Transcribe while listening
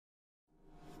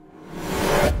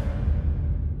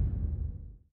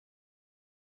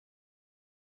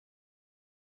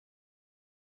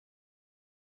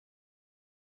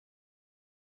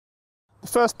The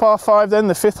first par 5 then,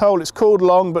 the 5th hole, it's called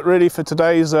long, but really for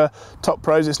today's top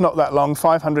pros it's not that long,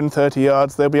 530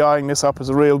 yards. They'll be eyeing this up as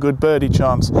a real good birdie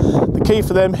chance. The key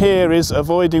for them here is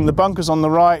avoiding the bunkers on the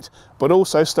right, but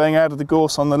also staying out of the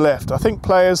gorse on the left. I think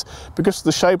players, because of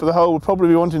the shape of the hole, will probably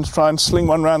be wanting to try and sling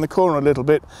one round the corner a little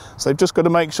bit, so they've just got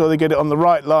to make sure they get it on the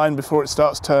right line before it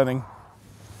starts turning.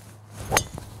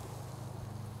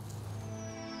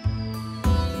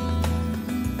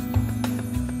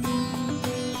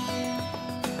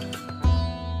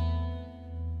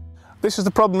 This is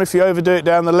the problem if you overdo it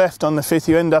down the left on the 5th,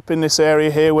 you end up in this area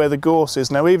here where the gorse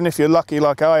is. Now even if you're lucky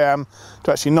like I am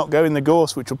to actually not go in the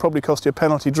gorse, which will probably cost you a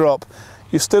penalty drop,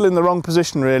 you're still in the wrong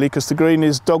position really, because the green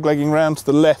is doglegging round to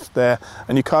the left there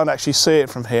and you can't actually see it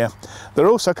from here. There are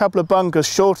also a couple of bunkers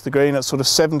short of the green at sort of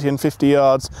 70 and 50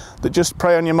 yards that just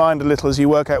prey on your mind a little as you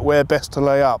work out where best to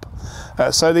lay up.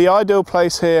 So the ideal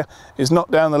place here is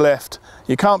not down the left.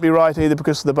 You can't be right either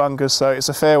because of the bunkers, so it's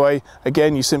a fairway,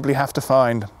 again, you simply have to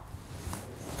find.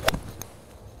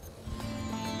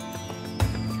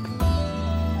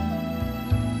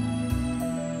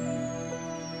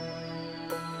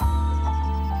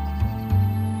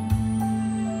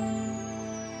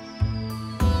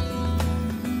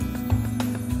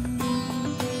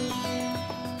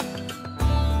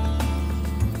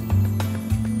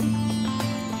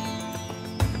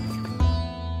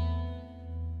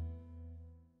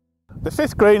 The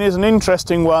 5th green is an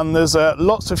interesting one. There's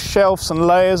lots of shelves and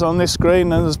layers on this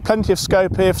green, and there's plenty of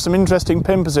scope here for some interesting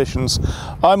pin positions.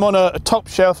 I'm on a top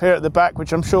shelf here at the back,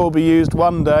 which I'm sure will be used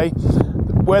one day.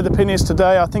 Where the pin is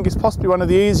today, I think it's possibly one of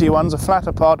the easier ones, a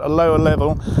flatter part, a lower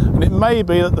level, and it may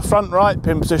be that the front right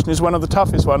pin position is one of the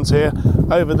toughest ones here,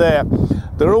 over there.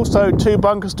 There are also 2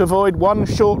 bunkers to avoid, one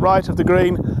short right of the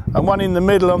green and one in the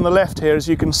middle on the left here, as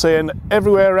you can see, and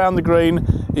everywhere around the green,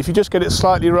 if you just get it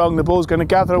slightly wrong, the ball's going to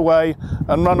gather away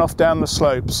and run off down the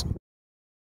slopes.